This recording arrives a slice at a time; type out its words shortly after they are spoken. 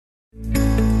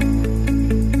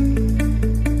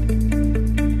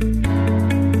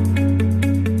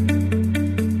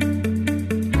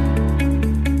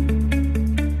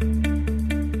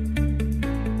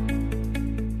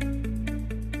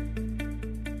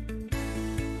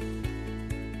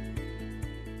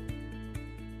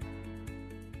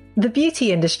The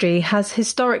beauty industry has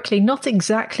historically not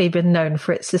exactly been known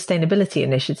for its sustainability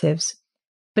initiatives.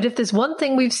 But if there's one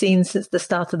thing we've seen since the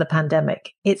start of the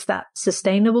pandemic, it's that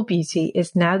sustainable beauty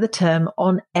is now the term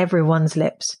on everyone's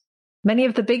lips. Many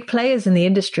of the big players in the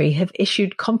industry have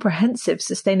issued comprehensive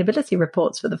sustainability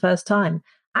reports for the first time.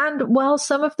 And while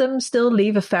some of them still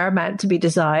leave a fair amount to be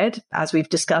desired, as we've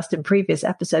discussed in previous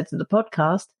episodes of the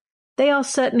podcast, they are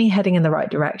certainly heading in the right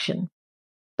direction.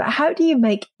 But how do you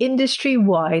make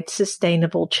industry-wide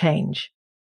sustainable change?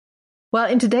 Well,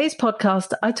 in today's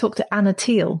podcast, I talked to Anna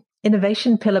Teal,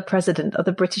 Innovation Pillar President of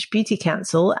the British Beauty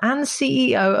Council and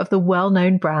CEO of the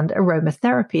well-known brand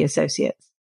Aromatherapy Associates.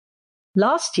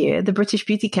 Last year, the British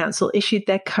Beauty Council issued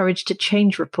their Courage to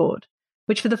Change report,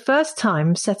 which for the first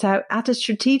time set out at a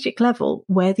strategic level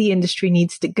where the industry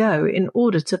needs to go in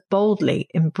order to boldly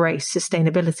embrace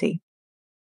sustainability.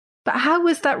 But how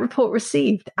was that report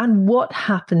received and what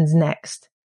happens next?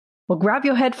 Well, grab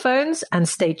your headphones and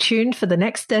stay tuned for the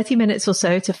next 30 minutes or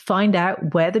so to find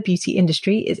out where the beauty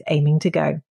industry is aiming to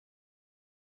go.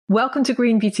 Welcome to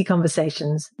Green Beauty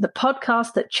Conversations, the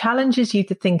podcast that challenges you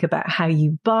to think about how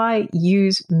you buy,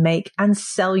 use, make, and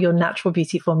sell your natural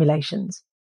beauty formulations.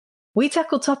 We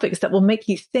tackle topics that will make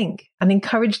you think and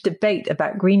encourage debate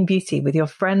about green beauty with your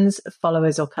friends,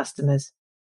 followers, or customers.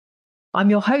 I'm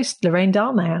your host, Lorraine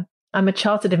Dallmeier. I'm a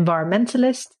chartered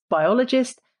environmentalist,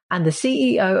 biologist, and the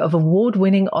CEO of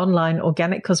award-winning online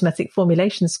organic cosmetic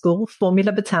formulation school,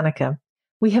 Formula Botanica.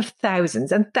 We have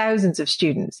thousands and thousands of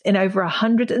students in over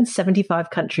 175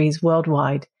 countries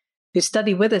worldwide who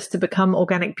study with us to become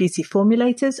organic beauty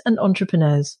formulators and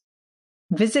entrepreneurs.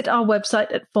 Visit our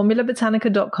website at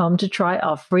formulabotanica.com to try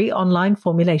our free online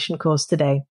formulation course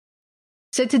today.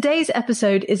 So today's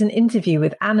episode is an interview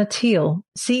with Anna Teal,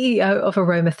 CEO of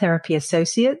Aromatherapy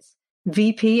Associates,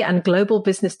 VP and Global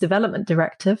Business Development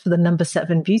Director for the No.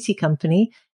 7 Beauty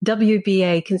Company,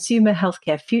 WBA Consumer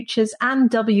Healthcare Futures, and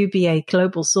WBA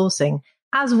Global Sourcing,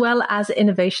 as well as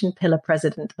Innovation Pillar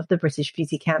President of the British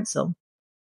Beauty Council.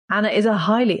 Anna is a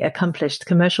highly accomplished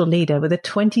commercial leader with a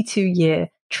 22-year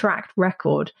track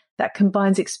record that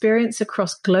combines experience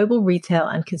across global retail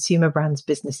and consumer brands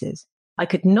businesses. I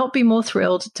could not be more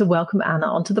thrilled to welcome Anna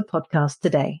onto the podcast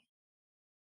today.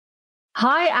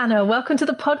 Hi, Anna. Welcome to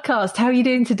the podcast. How are you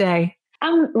doing today?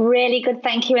 I'm really good,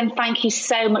 thank you. And thank you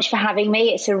so much for having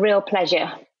me. It's a real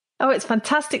pleasure. Oh, it's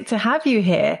fantastic to have you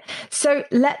here. So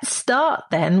let's start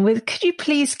then with, could you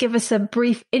please give us a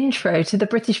brief intro to the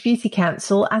British Beauty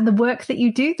Council and the work that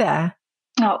you do there?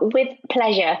 Oh, with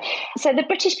pleasure. So the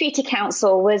British Beauty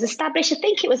Council was established, I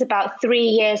think it was about 3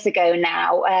 years ago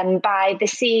now, by the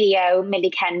CEO,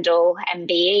 Millie Kendall,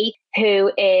 MBE,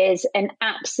 who is an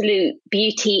absolute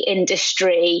beauty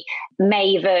industry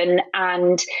maven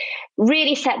and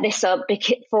really set this up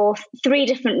for three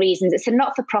different reasons. It's a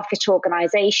not-for-profit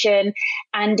organisation,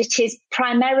 and it is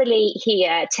primarily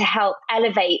here to help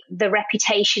elevate the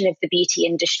reputation of the beauty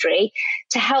industry,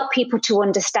 to help people to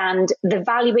understand the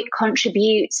value it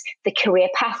contributes, the career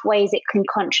pathways it can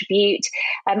contribute,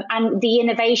 and the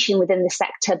innovation within the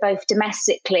sector, both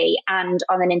domestically and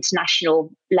on an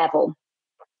international level.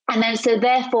 And then, so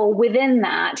therefore, within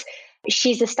that,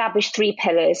 she's established three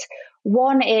pillars.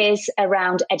 One is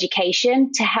around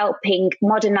education, to helping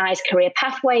modernise career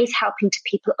pathways, helping to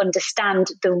people understand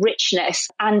the richness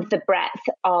and the breadth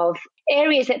of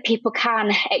areas that people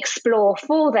can explore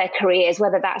for their careers,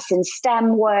 whether that's in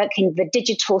STEM work, in the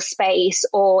digital space,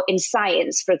 or in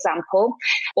science, for example,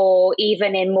 or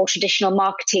even in more traditional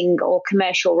marketing or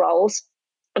commercial roles.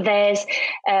 There's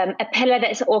a pillar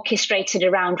that's orchestrated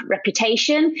around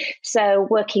reputation, so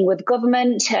working with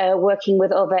government, working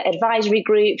with other advisory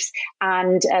groups,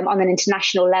 and on an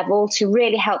international level to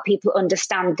really help people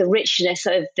understand the richness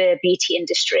of the beauty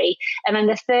industry. And then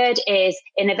the third is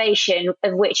innovation,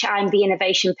 of which I'm the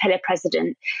Innovation Pillar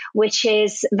President, which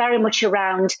is very much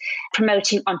around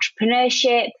promoting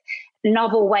entrepreneurship,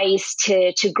 novel ways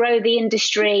to grow the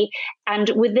industry. And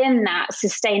within that,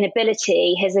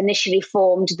 sustainability has initially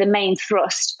formed the main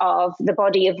thrust of the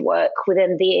body of work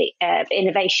within the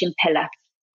innovation pillar.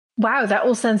 Wow, that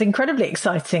all sounds incredibly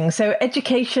exciting. So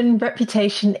education,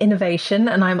 reputation, innovation,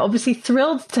 and I'm obviously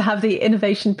thrilled to have the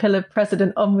Innovation Pillar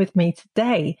President on with me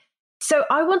today. So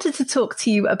I wanted to talk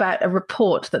to you about a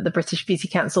report that the British Beauty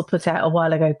Council put out a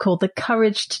while ago called the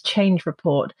Courage to Change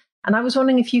report. And I was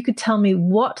wondering if you could tell me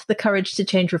what the Courage to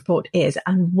Change report is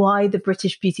and why the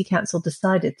British Beauty Council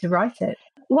decided to write it.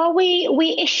 Well,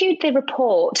 we issued the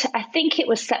report, I think it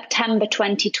was September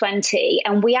 2020,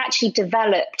 and we actually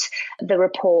developed the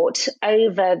report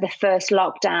over the first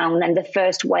lockdown and the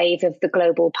first wave of the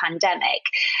global pandemic.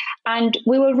 And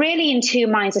we were really in two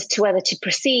minds as to whether to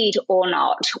proceed or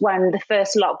not when the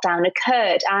first lockdown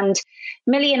occurred. And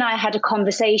Millie and I had a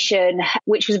conversation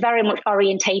which was very much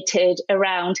orientated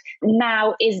around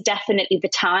now is definitely the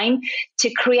time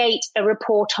to create a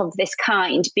report of this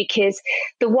kind, because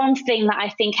the one thing that I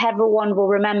think everyone will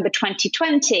remember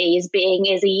 2020 as being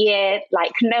is a year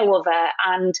like no other,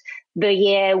 and the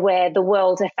year where the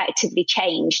world effectively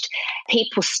changed.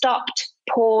 People stopped,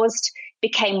 paused,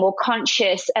 became more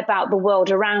conscious about the world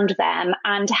around them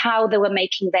and how they were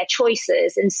making their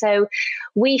choices. And so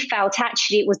we felt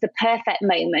actually it was the perfect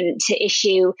moment to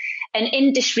issue an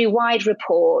industry-wide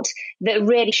report that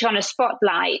really shone a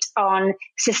spotlight on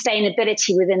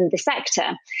sustainability within the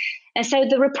sector. And so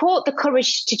the report, The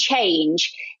Courage to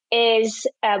Change, is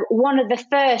one of the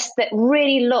first that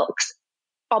really looks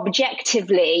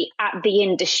objectively at the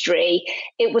industry.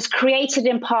 It was created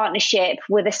in partnership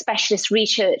with a specialist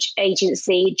research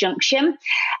agency, Junction.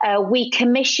 We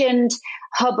commissioned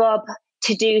Hubbub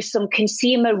to do some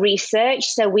consumer research.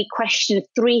 So we questioned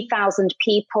 3,000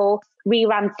 people. We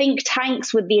ran think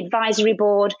tanks with the advisory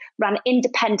board, ran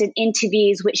independent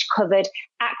interviews which covered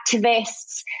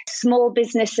activists, small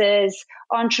businesses,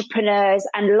 entrepreneurs,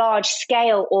 and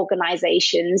large-scale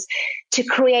organizations to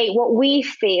create what we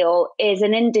feel is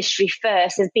an industry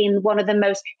first as being one of the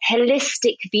most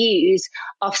holistic views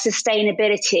of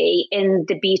sustainability in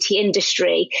the beauty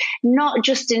industry, not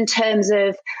just in terms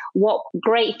of what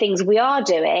great things we are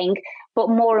doing, but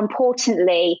more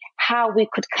importantly, how we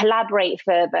could collaborate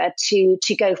further to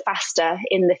go faster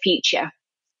in the future.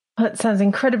 That sounds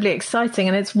incredibly exciting,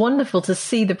 and it's wonderful to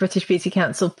see the British Beauty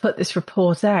Council put this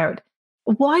report out.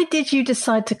 Why did you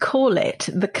decide to call it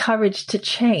The Courage to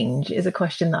Change is a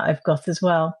question that I've got as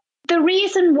well. The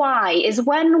reason why is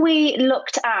when we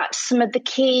looked at some of the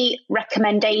key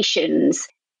recommendations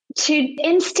to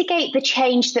instigate the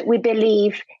change that we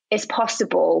believe is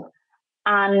possible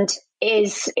and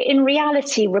is in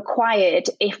reality required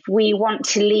if we want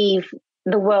to leave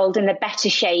the world in a better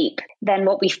shape than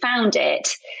what we found it,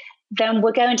 then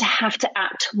we're going to have to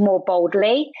act more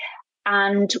boldly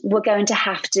and we're going to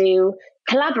have to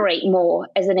collaborate more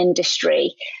as an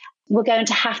industry. We're going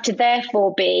to have to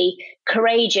therefore be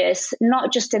courageous,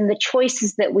 not just in the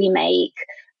choices that we make,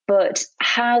 but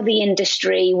how the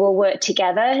industry will work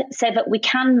together so that we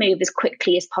can move as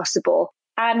quickly as possible.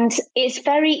 And it's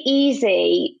very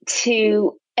easy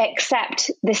to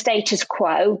accept the status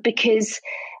quo because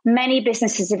many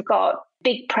businesses have got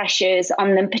big pressures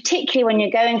on them, particularly when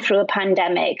you're going through a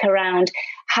pandemic, around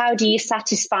how do you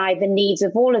satisfy the needs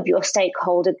of all of your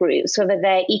stakeholder groups, whether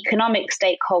they're economic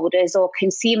stakeholders or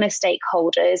consumer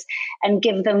stakeholders, and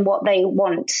give them what they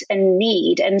want and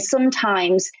need. And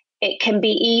sometimes it can be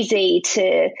easy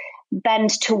to bend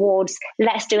towards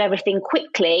let's do everything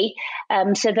quickly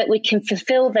so that we can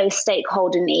fulfill those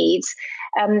stakeholder needs.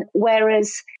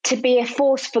 Whereas to be a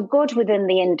force for good within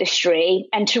the industry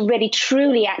and to really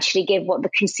truly actually give what the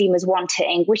consumer's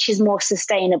wanting, which is more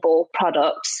sustainable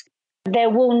products, there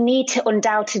will need to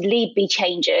undoubtedly be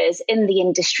changes in the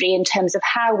industry in terms of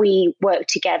how we work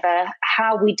together,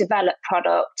 how we develop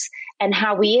products, and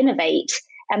how we innovate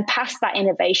and pass that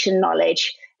innovation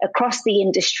knowledge across the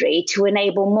industry to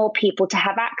enable more people to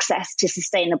have access to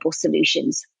sustainable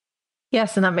solutions.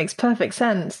 Yes, and that makes perfect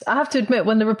sense. I have to admit,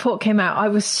 when the report came out, I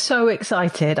was so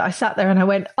excited. I sat there and I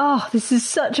went, oh, this is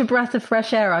such a breath of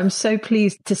fresh air. I'm so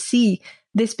pleased to see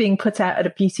this being put out at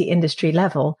a beauty industry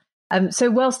level. So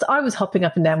whilst I was hopping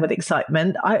up and down with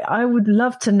excitement, I would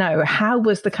love to know, how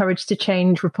was the Courage to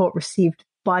Change report received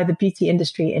by the beauty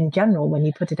industry in general when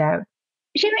you put it out?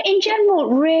 In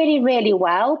general, really, really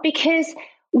well, because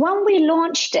when we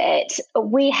launched it,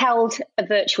 we held a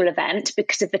virtual event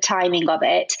because of the timing of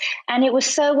it, and it was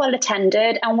so well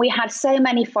attended, and we had so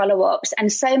many follow-ups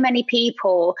and so many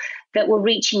people that were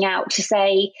reaching out to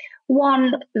say,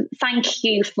 one, thank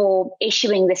you for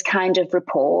issuing this kind of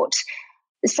report.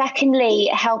 Secondly,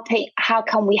 how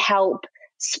can we help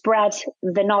spread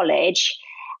the knowledge?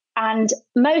 And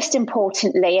most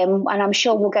importantly, and I'm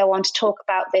sure we'll go on to talk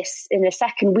about this in a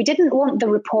second, we didn't want the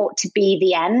report to be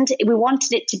the end. We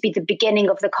wanted it to be the beginning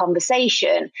of the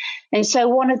conversation. And so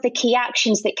one of the key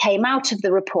actions that came out of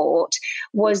the report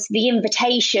was the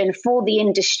invitation for the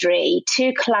industry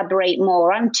to collaborate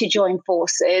more and to join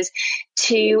forces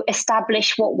to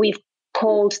establish what we've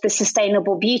called the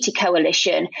Sustainable Beauty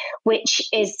Coalition, which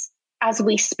is, as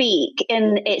we speak,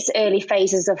 in its early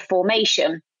phases of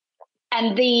formation.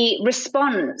 And the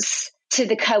response to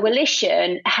the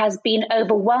coalition has been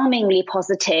overwhelmingly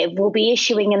positive. We'll be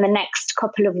issuing in the next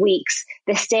couple of weeks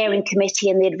the steering committee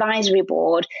and the advisory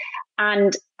board.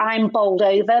 And I'm bowled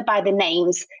over by the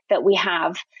names that we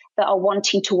have that are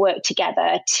wanting to work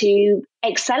together to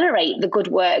accelerate the good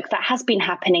work that has been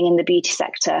happening in the beauty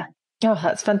sector. Oh,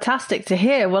 that's fantastic to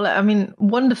hear. Well, I mean,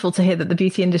 wonderful to hear that the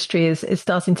beauty industry is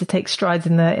starting to take strides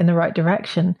in the right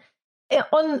direction.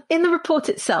 In the report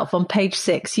itself, on page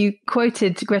 6, you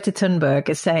quoted Greta Thunberg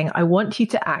as saying, "I want you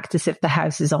to act as if the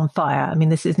house is on fire." I mean,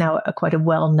 this is now quite a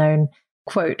well-known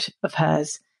quote of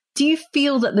hers. Do you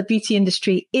feel that the beauty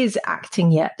industry is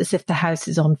acting yet as if the house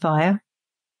is on fire?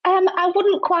 I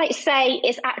wouldn't quite say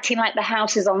it's acting like the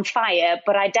house is on fire,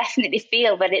 but I definitely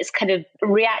feel that it's kind of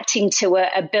reacting to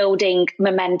a building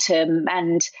momentum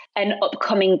and an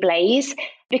upcoming blaze.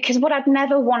 Because what I'd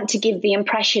never want to give the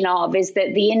impression of is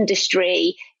that the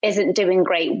industry isn't doing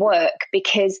great work,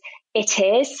 because it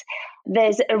is.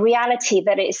 There's a reality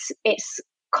that it's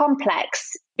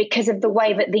complex because of the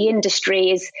way that the industry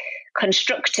is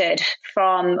constructed,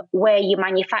 from where you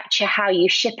manufacture, how you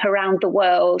ship around the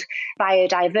world,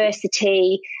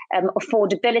 biodiversity,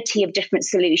 affordability of different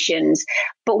solutions.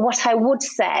 But what I would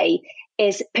say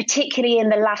is, particularly in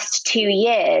the last 2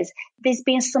 years, there's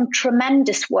been some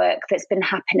tremendous work that's been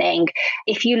happening.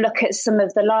 If you look at some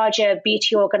of the larger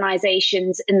beauty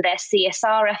organizations and their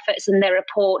CSR efforts and their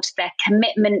reports, their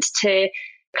commitment to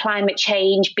climate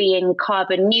change, being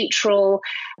carbon neutral,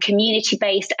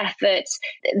 community-based efforts,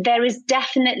 there is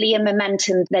definitely a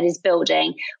momentum that is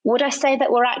building. Would I say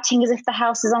that we're acting as if the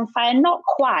house is on fire? Not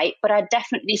quite, but I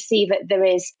definitely see that there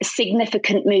is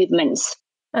significant movements.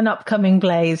 An upcoming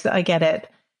blaze, I get it.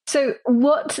 So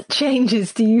what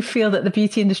changes do you feel that the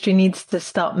beauty industry needs to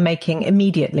start making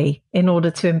immediately in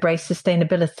order to embrace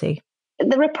sustainability?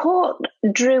 The report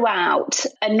drew out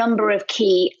a number of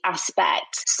key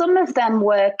aspects. Some of them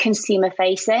were consumer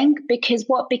facing, because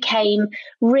what became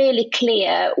really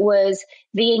clear was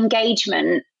the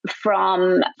engagement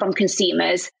from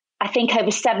consumers. I think over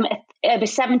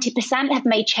 70% have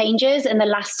made changes in the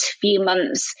last few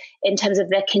months in terms of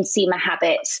their consumer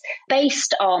habits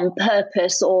based on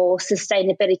purpose or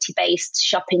sustainability-based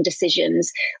shopping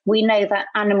decisions. We know that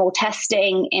animal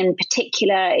testing in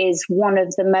particular is one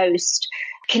of the most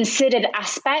considered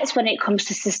aspects when it comes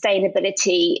to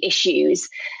sustainability issues.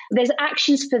 There's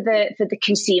actions for the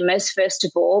consumers, first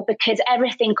of all, because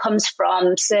everything comes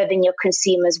from serving your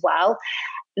consumers well.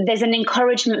 There's an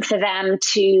encouragement for them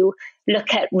to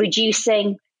look at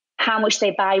reducing how much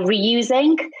they buy,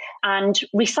 reusing and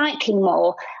recycling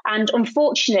more. And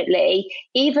unfortunately,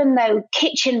 even though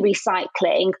kitchen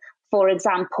recycling, for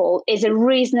example, is a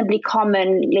reasonably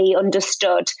commonly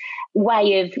understood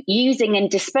way of using and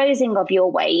disposing of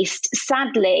your waste,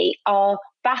 sadly, our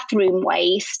bathroom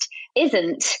waste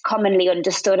isn't commonly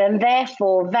understood, and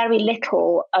therefore very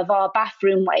little of our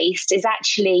bathroom waste is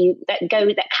actually that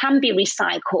can be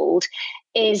recycled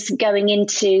is going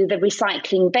into the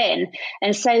recycling bin.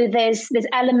 And so there's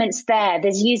elements there.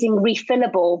 There's using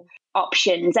refillable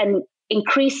options, and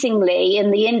increasingly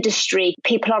in the industry,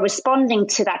 people are responding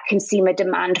to that consumer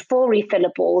demand for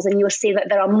refillables, and you'll see that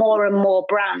there are more and more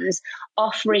brands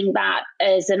offering that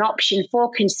as an option for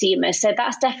consumers. So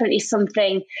that's definitely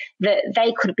something that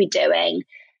they could be doing,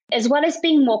 as well as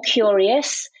being more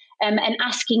curious and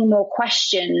asking more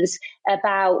questions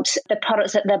about the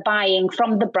products that they're buying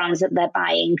from the brands that they're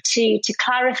buying to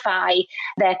clarify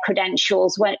their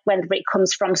credentials, whether it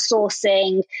comes from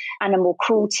sourcing, animal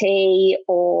cruelty,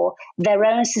 or their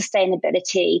own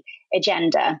sustainability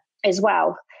agenda as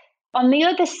well. On the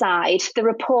other side, the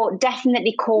report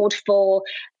definitely called for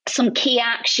some key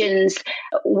actions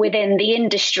within the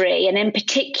industry. And in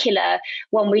particular,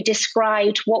 when we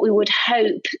described what we would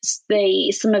hope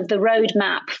some of the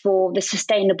roadmap for the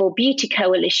Sustainable Beauty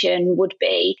Coalition would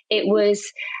be, it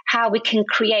was how we can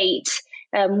create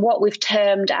what we've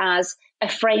termed as a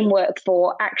framework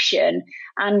for action.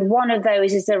 And one of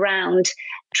those is around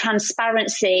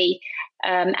transparency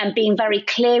and being very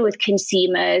clear with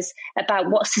consumers about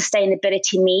what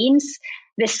sustainability means.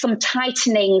 There's some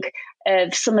tightening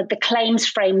of some of the claims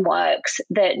frameworks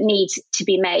that need to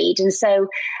be made. And so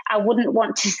I wouldn't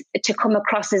want to come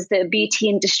across as the beauty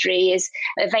industry is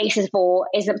evasive or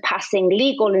isn't passing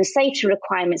legal and safety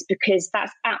requirements, because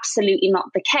that's absolutely not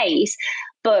the case.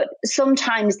 but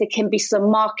sometimes there can be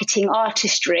some marketing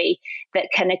artistry that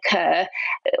can occur,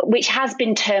 which has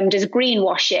been termed as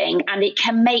greenwashing, and it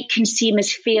can make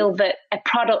consumers feel that a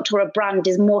product or a brand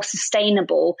is more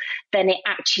sustainable than it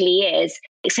actually is.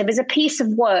 So there's a piece of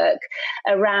work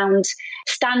around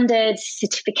standards,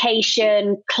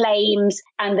 certification, claims,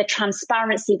 and the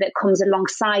transparency that comes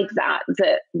alongside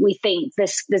that we think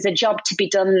there's a job to be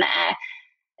done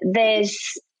there. There's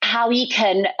how you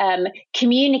can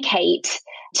communicate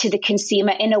to the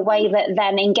consumer in a way that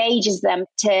then engages them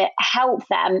to help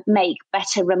them make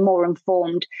better and more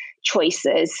informed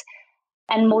choices.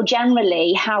 And more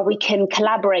generally, how we can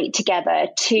collaborate together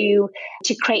to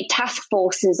create task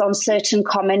forces on certain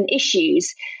common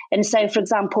issues. And so, for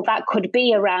example, that could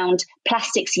be around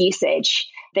plastics usage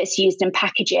that's used in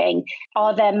packaging.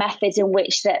 Are there methods in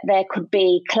which that there could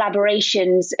be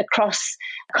collaborations across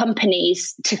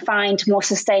companies to find more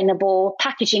sustainable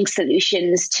packaging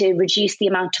solutions to reduce the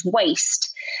amount of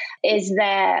waste? Is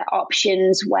there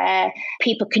options where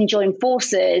people can join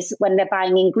forces when they're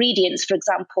buying ingredients, for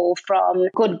example, from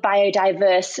good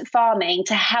biodiverse farming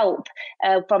to help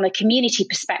from a community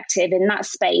perspective in that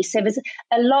space? So there's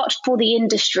a lot for the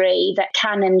industry that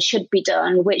can and should be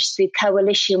done, which the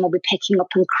coalition will be picking up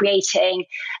and creating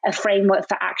a framework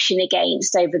for action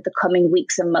against over the coming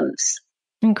weeks and months.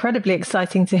 Incredibly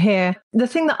exciting to hear. The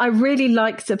thing that I really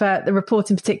liked about the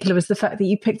report in particular was the fact that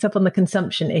you picked up on the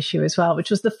consumption issue as well, which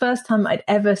was the first time I'd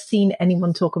ever seen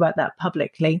anyone talk about that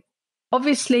publicly.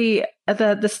 Obviously,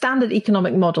 the standard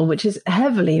economic model, which is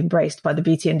heavily embraced by the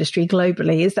beauty industry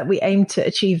globally, is that we aim to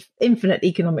achieve infinite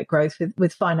economic growth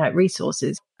with finite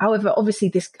resources. However, obviously,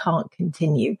 this can't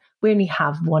continue. We only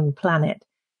have one planet.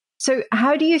 So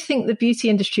how do you think the beauty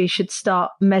industry should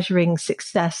start measuring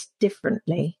success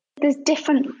differently? There's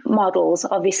different models,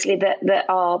 obviously, that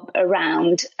are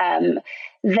around.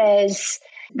 There's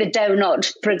the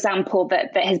donut, for example,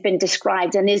 that has been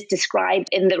described and is described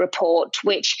in the report,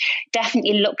 which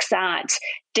definitely looks at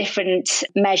different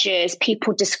measures.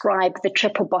 People describe the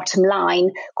triple bottom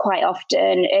line quite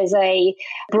often as a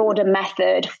broader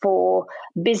method for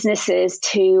businesses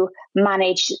to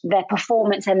manage their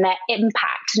performance and their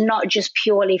impact, not just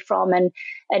purely from an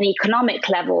economic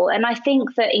level. And I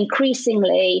think that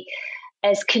increasingly,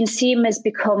 as consumers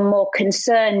become more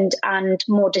concerned and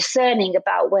more discerning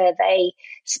about where they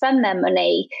spend their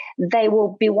money, they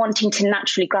will be wanting to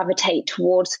naturally gravitate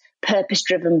towards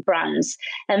purpose-driven brands.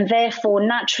 And therefore,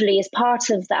 naturally, as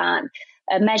part of that,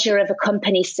 a measure of a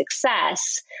company's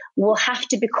success will have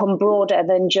to become broader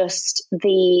than just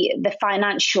the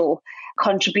financial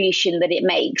contribution that it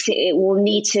makes. It will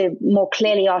need to more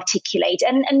clearly articulate,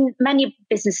 and many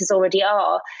businesses already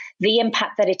are, the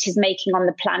impact that it is making on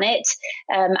the planet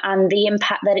and the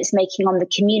impact that it's making on the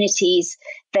communities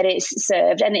that it's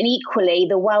served, and equally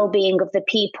the well-being of the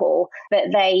people that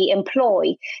they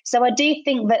employ. So I do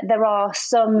think that there are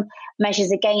some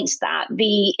measures against that.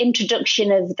 The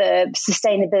introduction of the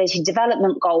Sustainability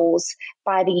Development Goals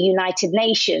by the United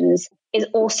Nations is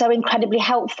also incredibly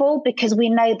helpful, because we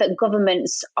know that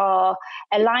governments are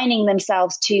aligning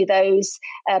themselves to those,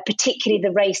 particularly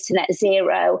the race to net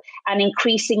zero, and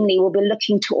increasingly will be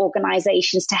looking to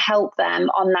organisations to help them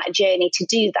on that journey to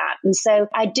do that. And so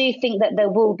I do think that there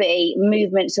will be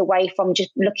movements away from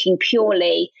just looking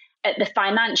purely at the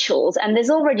financials. And there's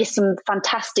already some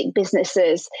fantastic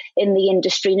businesses in the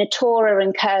industry, Natura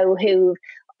and Co., who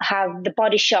have the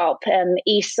Body Shop,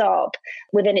 Aesop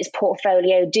within its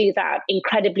portfolio, do that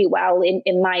incredibly well,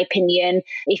 in my opinion.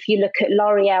 If you look at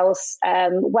L'Oreal's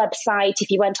website, if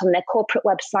you went on their corporate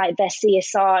website, their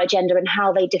CSR agenda and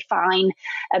how they define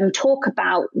talk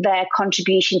about their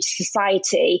contribution to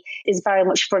society is very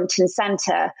much front and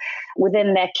centre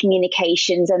within their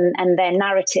communications and their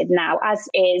narrative now, as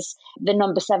is the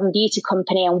number 7 beauty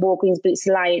company and Walgreens Boots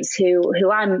Alliance,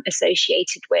 who I'm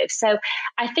associated with. So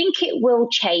I think it will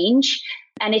change,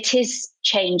 and it is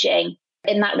changing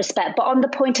in that respect. But on the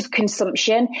point of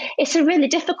consumption, it's a really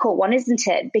difficult one, isn't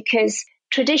it? Because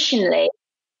traditionally,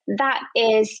 that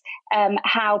is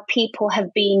how people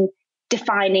have been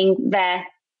defining their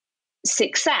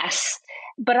success.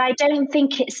 But I don't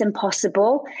think it's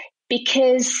impossible,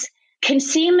 because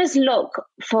consumers look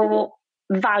for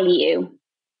value.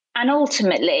 And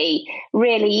ultimately,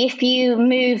 really, if you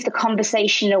move the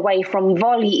conversation away from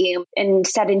volume and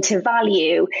instead into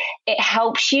value, it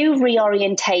helps you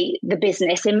reorientate the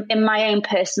business, in my own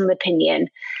personal opinion,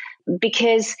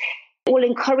 because what will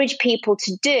encourage people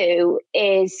to do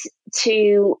is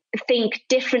to think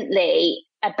differently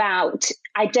about,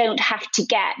 I don't have to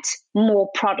get more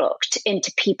product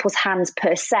into people's hands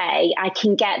per se. I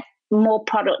can get more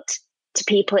product to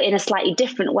people in a slightly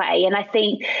different way. And I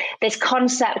think this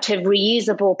concept of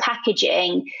reusable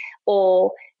packaging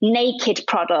or naked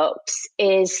products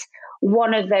is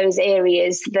one of those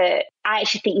areas that I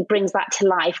actually think brings that to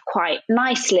life quite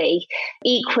nicely.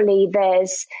 Equally,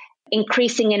 there's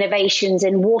increasing innovations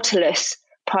in waterless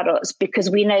products, because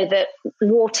we know that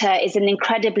water is an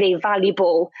incredibly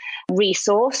valuable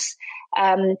resource.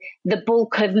 The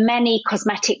bulk of many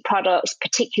cosmetic products,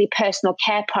 particularly personal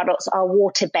care products, are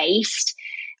water-based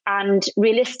and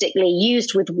realistically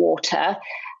used with water.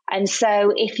 And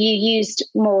so if you used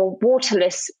more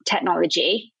waterless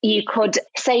technology, you could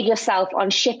save yourself on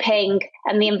shipping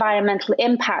and the environmental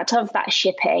impact of that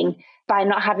shipping by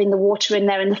not having the water in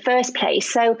there in the first place.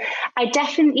 So I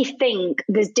definitely think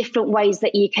there's different ways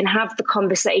that you can have the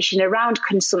conversation around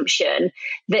consumption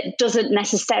that doesn't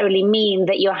necessarily mean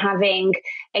that you're having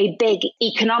a big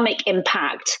economic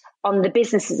impact on the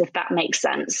businesses, if that makes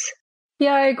sense.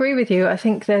 Yeah, I agree with you. I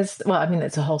think it's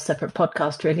a whole separate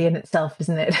podcast really in itself,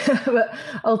 isn't it? But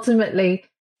ultimately,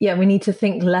 yeah, we need to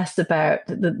think less about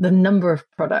the number of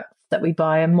products that we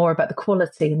buy and more about the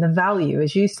quality and the value,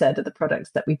 as you said, of the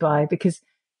products that we buy, because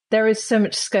there is so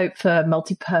much scope for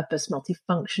multi-purpose,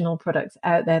 multifunctional products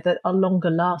out there that are longer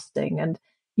lasting. And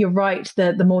you're right,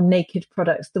 the more naked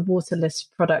products, the waterless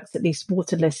products, at least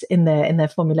waterless in their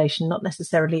formulation, not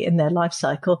necessarily in their life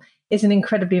cycle, is an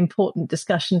incredibly important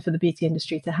discussion for the beauty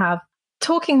industry to have.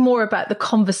 Talking more about the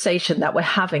conversation that we're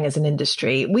having as an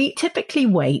industry, we typically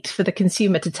wait for the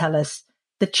consumer to tell us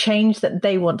the change that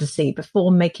they want to see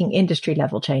before making industry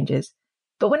level changes.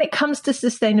 But when it comes to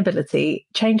sustainability,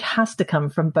 change has to come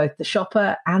from both the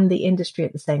shopper and the industry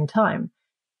at the same time.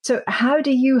 So how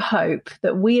do you hope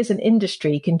that we as an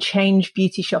industry can change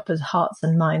beauty shoppers' hearts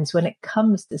and minds when it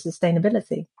comes to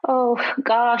sustainability? Oh,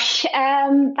 gosh,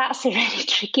 that's a really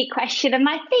tricky question. And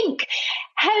I think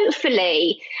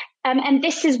hopefully, and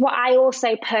this is what I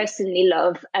also personally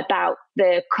love about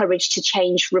the Courage to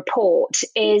Change report,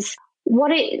 is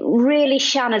what it really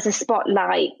shone as a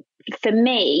spotlight for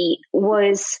me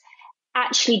was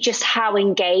actually just how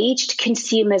engaged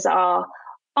consumers are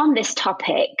on this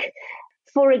topic.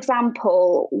 For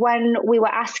example, when we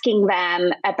were asking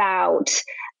them about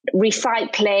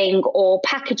recycling or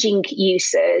packaging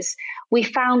uses, we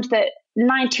found that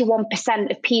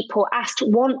 91% of people asked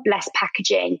want less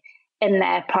packaging in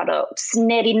their products.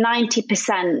 Nearly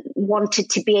 90% wanted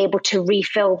to be able to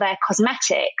refill their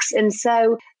cosmetics. And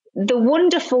so the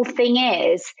wonderful thing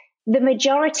is the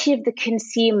majority of the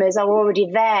consumers are already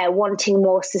there wanting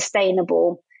more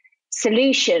sustainable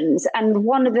solutions. And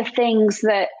one of the things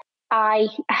that I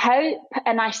hope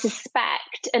and I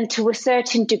suspect, and to a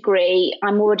certain degree,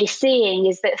 I'm already seeing,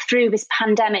 is that through this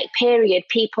pandemic period,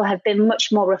 people have been much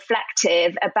more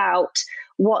reflective about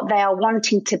what they are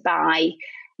wanting to buy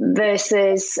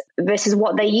versus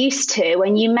what they used to.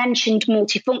 And you mentioned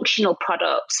multifunctional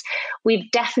products.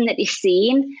 We've definitely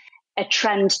seen a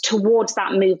trend towards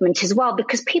that movement as well,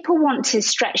 because people want to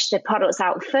stretch their products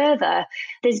out further.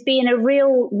 There's been a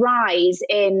real rise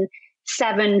in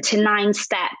 7 to 9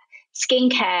 step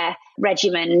skincare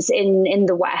regimens in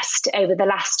the West over the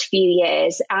last few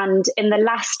years. And in the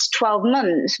last 12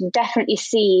 months, we've definitely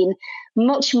seen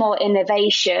much more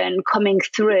innovation coming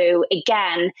through,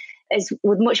 again, as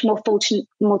with much more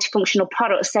multifunctional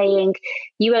products, saying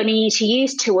you only need to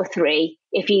use 2 or 3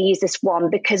 if you use this one,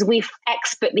 because we've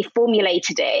expertly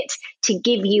formulated it to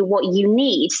give you what you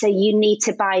need. So you need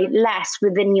to buy less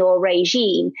within your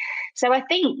regime. So I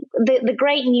think the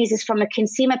great news is, from a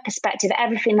consumer perspective,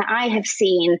 everything that I have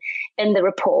seen in the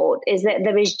report is that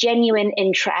there is genuine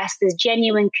interest, there's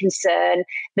genuine concern,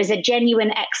 there's a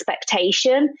genuine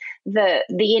expectation that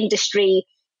the industry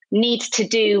needs to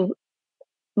do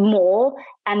more,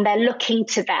 and they're looking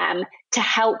to them to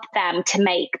help them to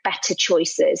make better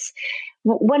choices.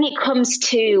 When it comes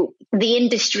to the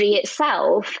industry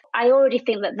itself, I already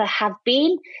think that there have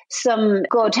been some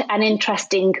good and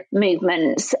interesting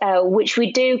movements, which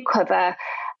we do cover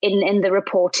in the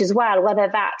report as well, whether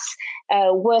that's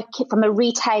work from a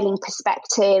retailing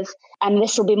perspective, and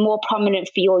this will be more prominent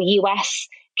for your US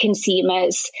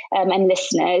consumers and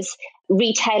listeners.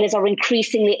 Retailers are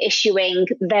increasingly issuing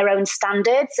their own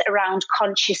standards around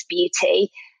conscious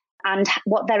beauty and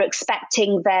what they're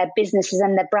expecting their businesses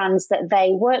and their brands that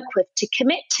they work with to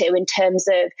commit to in terms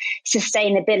of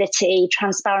sustainability,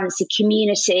 transparency,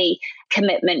 community,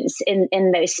 commitments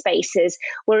in those spaces.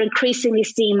 We're increasingly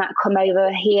seeing that come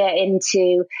over here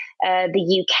into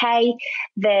the UK.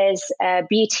 There's a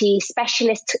beauty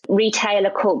specialist retailer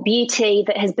called Beauty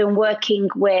that has been working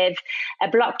with a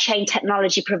blockchain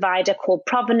technology provider called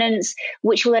Provenance,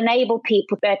 which will enable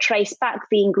people to trace back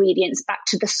the ingredients back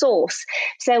to the source.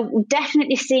 So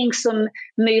definitely seeing some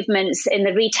movements in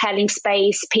the retailing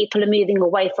space. People are moving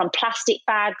away from plastic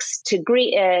bags to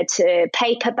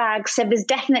paper bags. So there's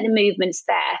definitely movements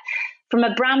there. From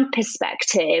a brand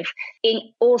perspective, in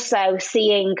also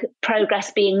seeing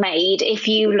progress being made, if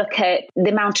you look at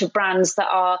the amount of brands that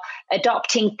are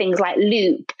adopting things like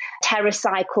Loop,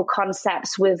 TerraCycle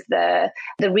concepts with the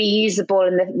reusable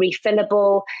and the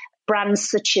refillable, brands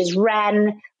such as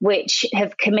Wren, which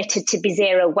have committed to be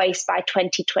zero waste by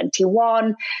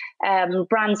 2021,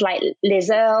 brands like Liz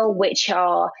Earle, which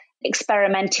are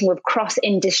experimenting with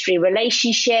cross-industry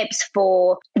relationships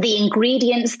for the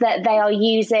ingredients that they are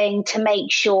using to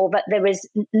make sure that there is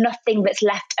nothing that's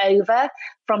left over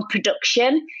from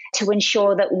production, to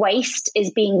ensure that waste is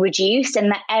being reduced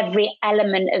and that every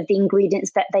element of the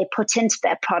ingredients that they put into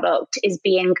their product is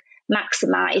being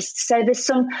maximized. So there's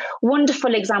some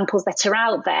wonderful examples that are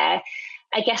out there.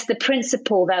 I guess the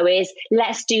principle, though, is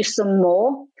let's do some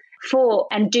more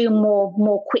and do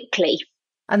more quickly.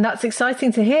 And that's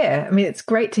exciting to hear. I mean, it's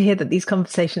great to hear that these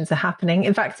conversations are happening.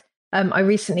 In fact, I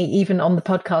recently, even on the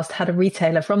podcast, had a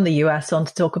retailer from the US on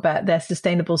to talk about their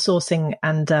sustainable sourcing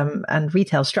and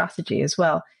retail strategy as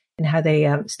well, and how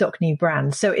they stock new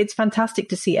brands. So it's fantastic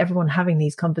to see everyone having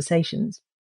these conversations.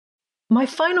 My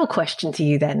final question to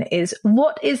you then is,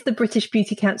 what is the British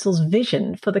Beauty Council's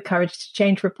vision for the Courage to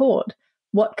Change report?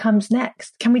 What comes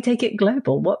next? Can we take it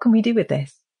global? What can we do with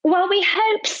this? Well, we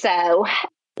hope so.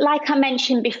 Like I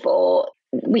mentioned before,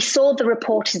 we saw the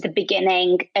report as the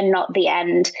beginning and not the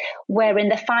end. We're in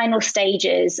the final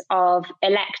stages of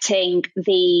electing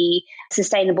the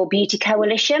Sustainable Beauty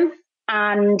Coalition.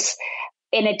 And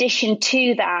in addition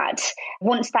to that,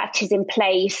 once that is in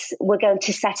place, we're going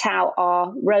to set out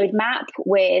our roadmap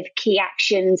with key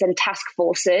actions and task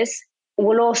forces.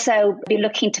 We'll also be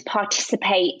looking to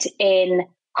participate in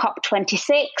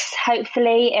COP26.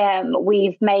 Hopefully,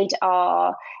 we've made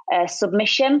our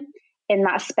submission in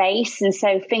that space. And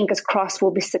so fingers crossed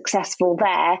we'll be successful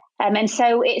there. And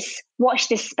so it's watch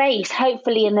this space.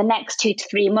 Hopefully in the next 2 to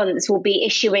 3 months, we'll be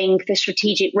issuing the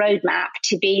strategic roadmap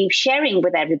to be sharing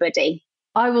with everybody.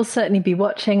 I will certainly be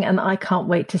watching, and I can't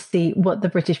wait to see what the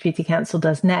British Beauty Council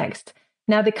does next.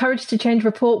 Now, the Courage to Change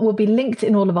report will be linked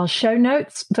in all of our show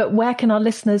notes, but where can our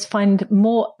listeners find out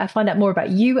more about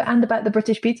you and about the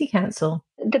British Beauty Council?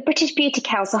 The British Beauty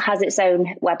Council has its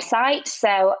own website,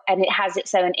 and it has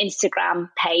its own Instagram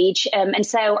page. And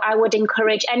so I would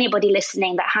encourage anybody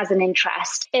listening that has an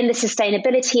interest in the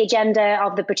sustainability agenda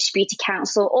of the British Beauty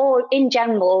Council, or in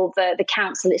general, the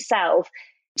council itself,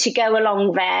 to go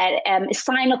along there,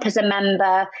 sign up as a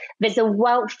member. There's a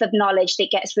wealth of knowledge that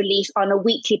gets released on a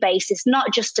weekly basis,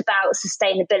 not just about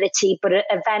sustainability, but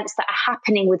events that are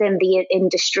happening within the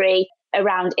industry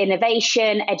around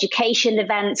innovation, education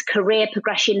events, career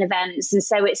progression events. And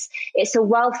so it's a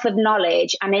wealth of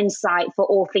knowledge and insight for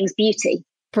all things beauty.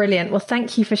 Brilliant. Well,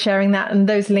 thank you for sharing that. And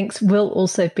those links will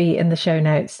also be in the show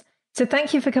notes. So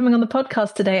thank you for coming on the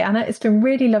podcast today, Anna. It's been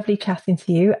really lovely chatting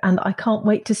to you, and I can't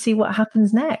wait to see what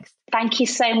happens next. Thank you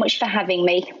so much for having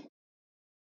me.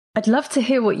 I'd love to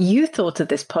hear what you thought of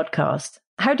this podcast.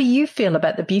 How do you feel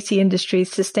about the beauty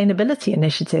industry's sustainability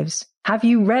initiatives? Have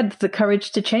you read the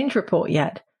Courage to Change report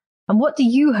yet? And what do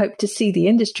you hope to see the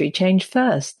industry change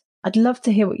first? I'd love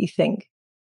to hear what you think.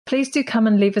 Please do come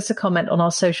and leave us a comment on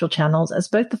our social channels, as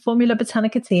both the Formula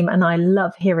Botanica team and I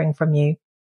love hearing from you.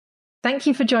 Thank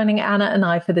you for joining Anna and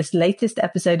I for this latest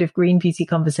episode of Green Beauty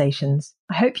Conversations.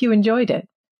 I hope you enjoyed it.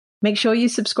 Make sure you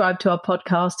subscribe to our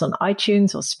podcast on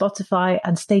iTunes or Spotify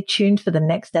and stay tuned for the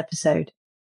next episode.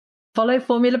 Follow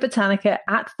Formula Botanica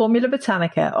at Formula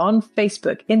Botanica on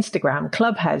Facebook, Instagram,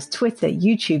 Clubhouse, Twitter,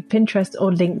 YouTube, Pinterest,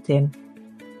 or LinkedIn.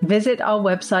 Visit our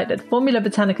website at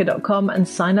formulabotanica.com and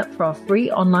sign up for our free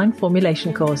online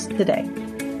formulation course today.